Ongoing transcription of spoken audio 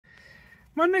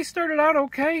Monday started out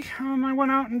okay. I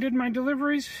went out and did my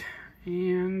deliveries,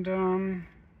 and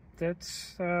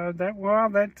that's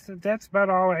about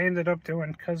all I ended up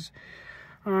doing, because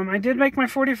I did make my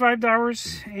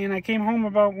 $45, and I came home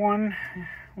about a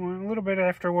little bit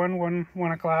after 1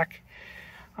 o'clock.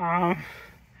 I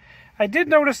did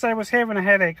notice I was having a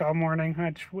headache all morning,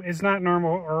 which is not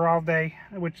normal, or all day,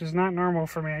 which is not normal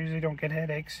for me. I usually don't get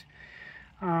headaches.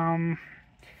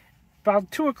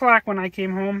 About 2 o'clock when I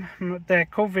came home,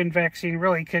 that COVID vaccine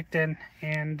really kicked in,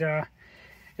 and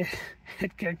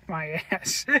it kicked my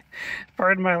ass.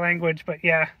 Pardon my language, but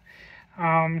yeah.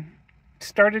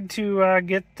 Started to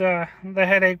get the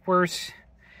headache worse.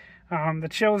 The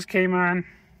chills came on.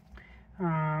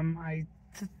 I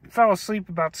fell asleep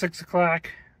about 6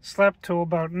 o'clock, slept till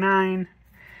about 9,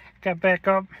 got back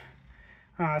up,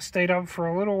 stayed up for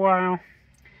a little while,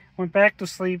 went back to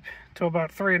sleep till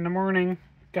about 3 in the morning,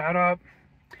 got up,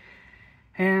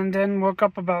 and then woke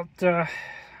up about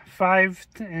 5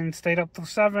 and stayed up till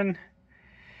 7.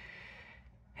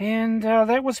 And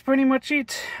that was pretty much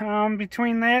it.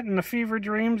 Between that and the fever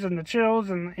dreams and the chills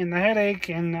and the headache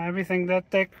and everything,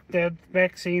 that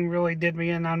vaccine really did me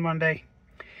in on Monday.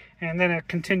 And then it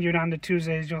continued on to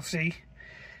Tuesdays, you'll see.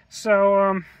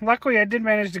 So, luckily I did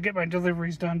manage to get my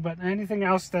deliveries done, but anything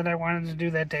else that I wanted to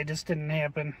do that day just didn't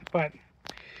happen. But,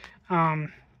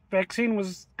 vaccine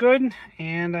was good,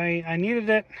 and I needed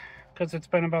it, because it's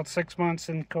been about 6 months,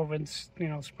 and COVID's,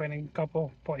 spreading a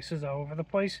couple places all over the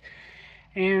place.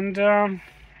 And,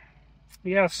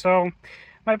 yeah, so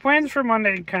my plans for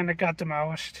Monday kind of got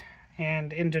demolished,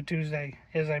 and into Tuesday,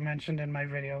 as I mentioned in my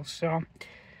video. So,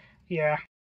 yeah.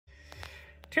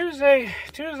 Tuesday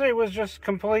was just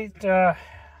complete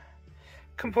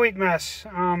mess.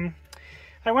 I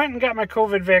went and got my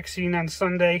COVID vaccine on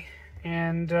Sunday,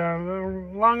 and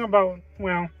you'll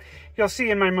see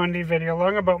in my Monday video,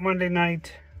 long about Monday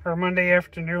night, or Monday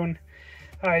afternoon,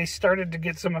 I started to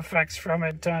get some effects from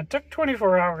it. It took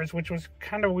 24 hours, which was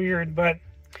kind of weird, but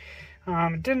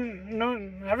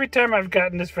every time I've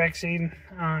gotten this vaccine,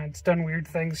 it's done weird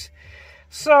things.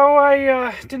 So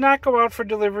I did not go out for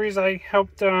deliveries. I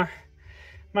helped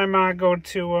my mom go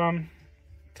to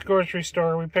the grocery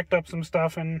store. We picked up some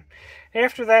stuff, and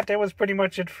after that, that was pretty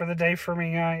much it for the day for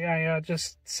me. I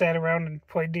just sat around and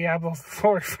played Diablo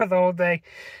 4 for the whole day.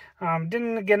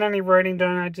 Didn't get any writing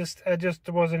done. I just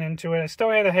wasn't into it. I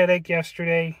still had a headache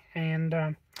yesterday, and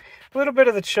a little bit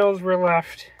of the chills were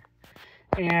left.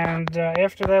 And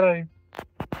after that, I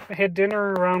had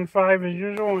dinner around 5 as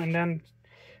usual, and then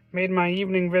made my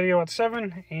evening video at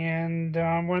 7, and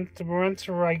went to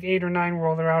like 8 or 9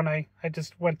 rolled around. I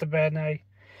just went to bed, and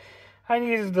I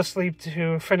needed the sleep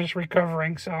to finish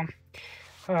recovering. So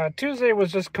Tuesday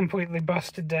was just completely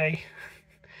busted day.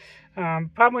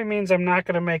 Probably means I'm not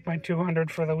going to make my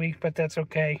 200 for the week, but that's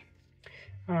okay.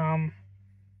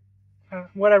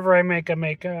 Whatever I make, I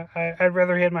make. I'd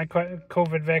rather have my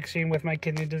COVID vaccine with my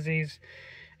kidney disease,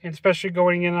 and especially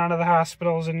going in and out of the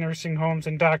hospitals and nursing homes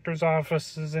and doctors'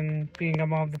 offices and being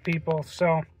among the people.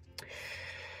 So,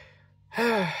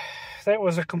 that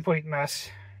was a complete mess.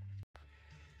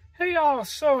 Hey y'all,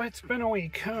 so it's been a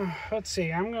week. Let's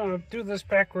see, I'm going to do this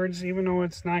backwards, even though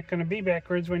it's not going to be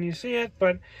backwards when you see it,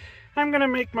 but I'm going to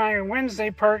make my Wednesday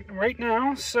part right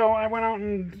now. So I went out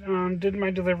and did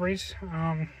my deliveries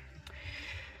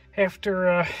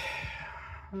after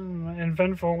an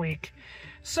eventful week.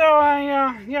 So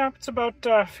it's about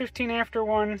 15 after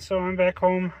 1, so I'm back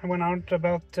home. I went out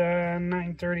about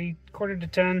 9:30, quarter to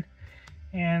 10,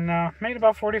 and made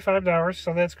about $45,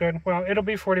 so that's good. Well, it'll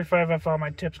be 45 if all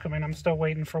my tips come in. I'm still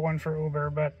waiting for one for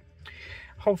Uber, but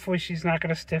hopefully she's not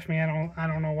going to stiff me. I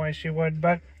don't know why she would,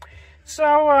 but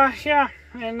so yeah,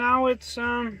 and now it's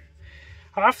I'll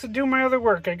have to do my other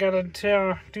work. I got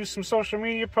to do some social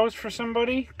media posts for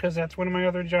somebody, because that's one of my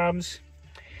other jobs.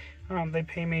 They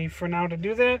pay me for now to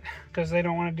do that, because they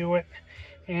don't want to do it.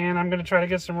 And I'm going to try to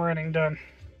get some writing done.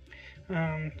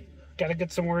 Got to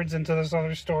get some words into this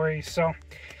other story. So,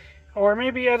 or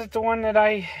maybe edit the one that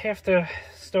I have to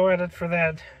still edit for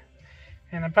that.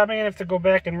 And I'm probably going to have to go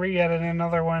back and re-edit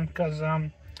another one, because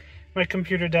my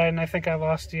computer died and I think I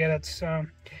lost the edits.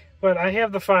 But I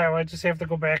have the file. I just have to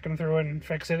go back and through it and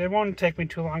fix it. It won't take me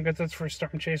too long, because it's for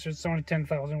Storm Chasers. It's only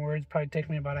 10,000 words. Probably take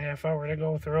me about a half hour to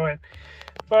go through it.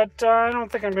 But I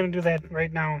don't think I'm going to do that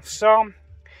right now. So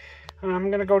I'm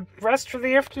going to go rest for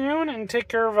the afternoon and take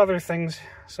care of other things.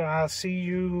 So I'll see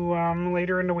you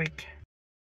later in the week.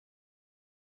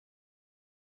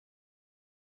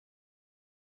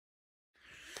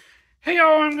 Hey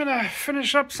y'all, I'm going to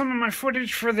finish up some of my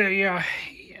footage for the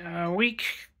week.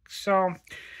 So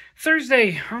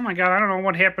Thursday, oh my God, I don't know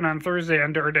what happened on Thursday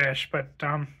on DoorDash, but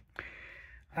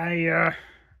I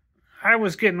I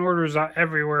was getting orders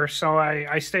everywhere, so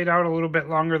I stayed out a little bit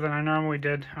longer than I normally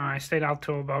did. I stayed out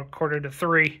till about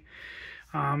 2:45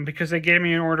 because they gave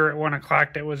me an order at 1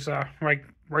 o'clock that was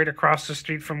right across the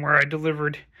street from where I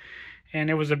delivered,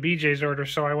 and it was a BJ's order,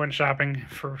 so I went shopping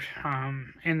for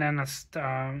and then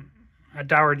a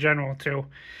Dollar General too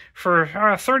for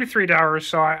 $33.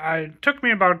 So I took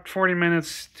me about 40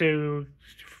 minutes to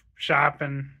shop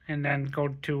and then go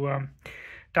to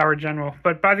Dollar General.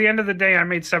 But by the end of the day, I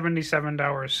made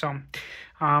 $77. So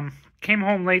came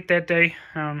home late that day.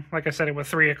 Like I said, it was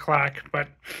 3 o'clock. But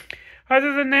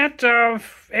other than that,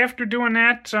 after doing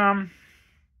that,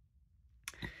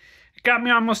 it got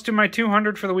me almost to my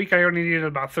 200 for the week. I only needed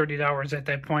about $30 at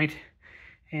that point.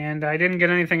 And I didn't get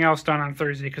anything else done on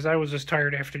Thursday because I was just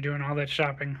tired after doing all that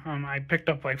shopping. I picked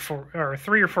up like 3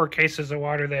 or 4 cases of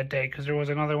water that day because there was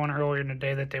another one earlier in the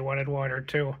day that they wanted water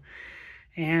too.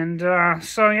 And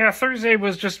so yeah, Thursday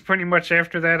was just pretty much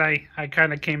after that. I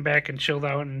kind of came back and chilled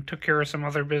out and took care of some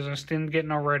other business. Didn't get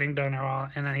no writing done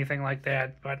and anything like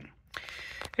that. But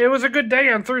it was a good day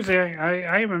on Thursday.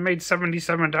 I even made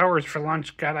 $77 for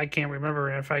lunch. God, I can't remember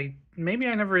if maybe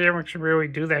I never ever should really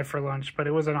do that for lunch, but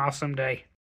it was an awesome day.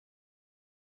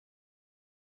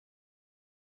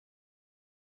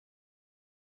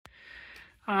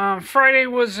 Friday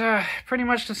was pretty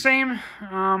much the same.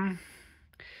 Of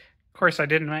course, I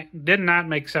did not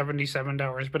make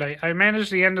 $77, but I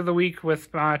managed the end of the week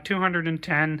with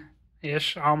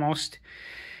 210-ish almost.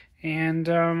 And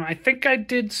I think I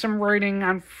did some writing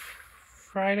on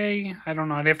Friday. I don't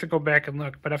know. I'd have to go back and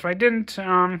look. But if I didn't,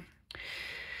 I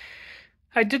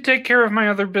did take care of my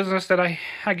other business that I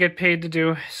get paid to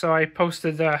do. So I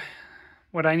posted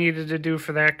what I needed to do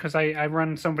for that because I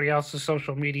run somebody else's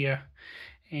social media.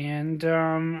 And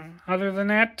other than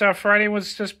that, Friday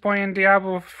was just playing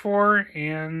Diablo 4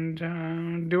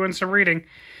 and doing some reading.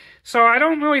 So I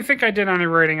don't really think I did any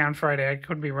writing on Friday. I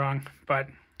could be wrong. But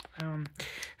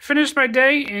finished my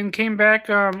day and came back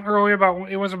early.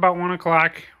 It was about 1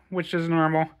 o'clock, which is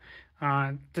normal.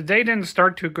 The day didn't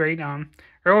start too great.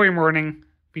 Early morning,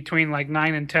 between like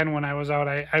 9 and 10 when I was out,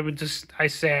 I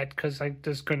sat because I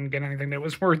just couldn't get anything that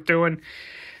was worth doing.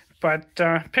 But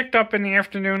picked up in the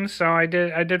afternoon, so I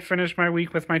did finish my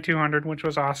week with my 200, which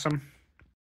was awesome.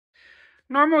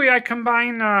 Normally I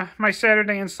combine my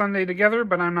Saturday and Sunday together,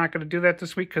 but I'm not going to do that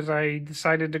this week because I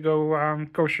decided to go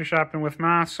grocery shopping with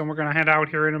Ma, so we're going to head out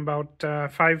here in about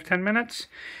 5-10 minutes.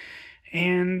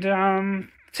 And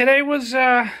today was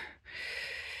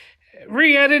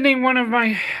re-editing one of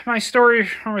my story,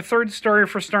 or third story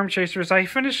for Storm Chasers. I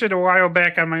finished it a while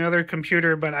back on my other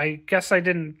computer, but I guess I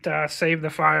didn't save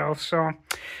the file, so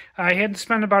I had to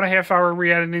spend about a half hour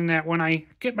re-editing that when I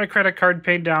get my credit card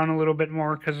paid down a little bit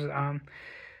more, because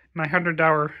my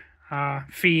 $100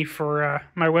 fee for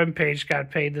my webpage got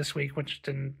paid this week, which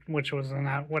was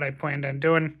not what I planned on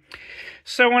doing.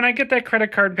 So when I get that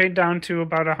credit card paid down to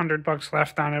about $100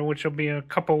 left on it, which will be a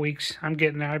couple weeks, I'm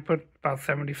getting there. I put about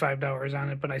 $75 on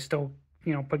it, but I still,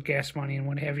 put gas money and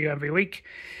what have you every week.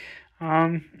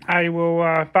 I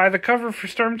will buy the cover for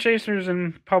Storm Chasers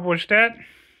and publish that.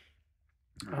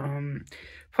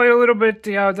 Played a little bit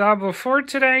Diablo 4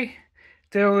 today.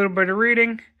 Did a little bit of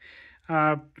reading.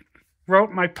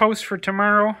 Wrote my post for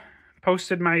tomorrow.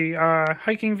 Posted my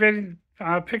hiking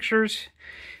pictures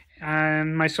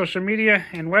on my social media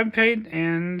and webpage,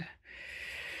 and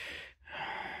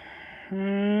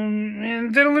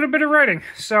did a little bit of writing.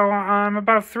 So I'm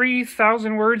about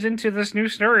 3,000 words into this new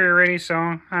story already,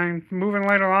 so I'm moving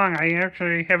right along. I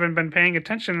actually haven't been paying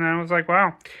attention, and I was like,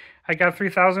 wow, I got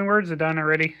 3,000 words done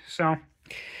already. So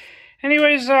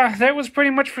anyways, that was pretty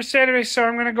much for Saturday, so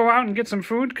I'm going to go out and get some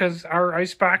food because our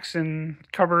icebox and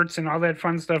cupboards and all that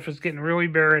fun stuff is getting really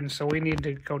barren, so we need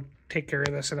to go take care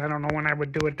of this. And I don't know when I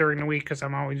would do it during the week because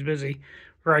I'm always busy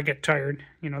or I get tired.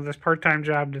 This part-time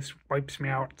job just wipes me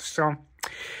out. So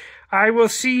I will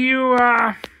see you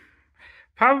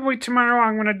probably tomorrow.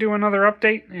 I'm going to do another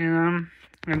update, and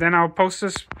then I'll post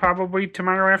this probably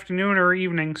tomorrow afternoon or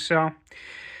evening. So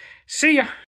see ya.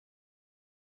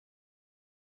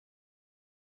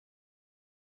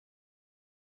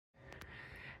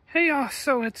 Hey y'all,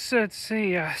 so it's a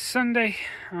Sunday.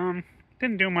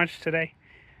 Didn't do much today.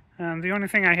 The only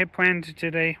thing I had planned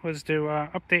today was to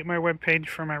update my webpage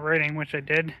for my writing, which I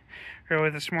did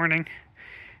early this morning,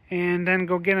 and then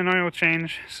go get an oil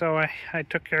change. So I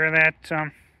took care of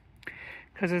that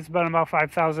because it's been about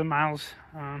 5,000 miles.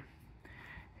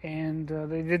 And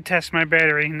they did test my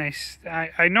battery, and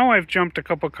I know I've jumped a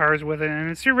couple cars with it,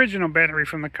 and it's the original battery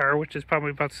from the car, which is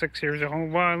probably about 6 years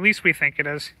old. Well, at least we think it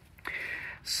is.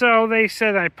 So they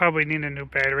said I probably need a new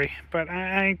battery, but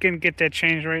I ain't gonna get that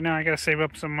changed right now. I gotta save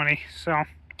up some money. So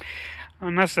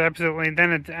unless it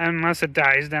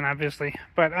dies, then obviously.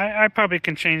 But I probably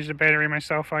can change the battery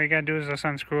myself. All you gotta do is just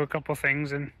unscrew a couple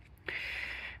things, and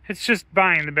it's just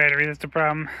buying the battery that's the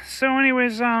problem. So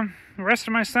anyways, the rest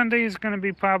of my Sunday is gonna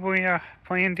be probably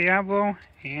playing Diablo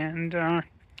and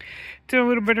do a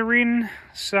little bit of reading.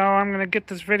 So I'm gonna get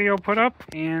this video put up,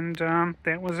 and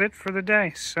that was it for the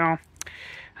day. So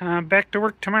back to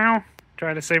work tomorrow.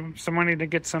 Try to save some money to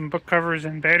get some book covers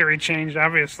and battery changed,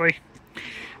 obviously.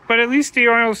 But at least the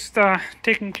oil's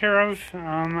taken care of.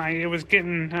 It was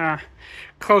getting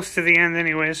close to the end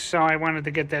anyways, so I wanted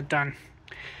to get that done.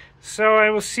 So I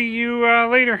will see you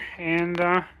later, and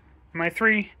my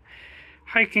 3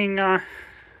 hiking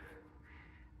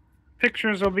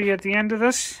pictures will be at the end of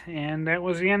this, and that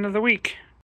was the end of the week.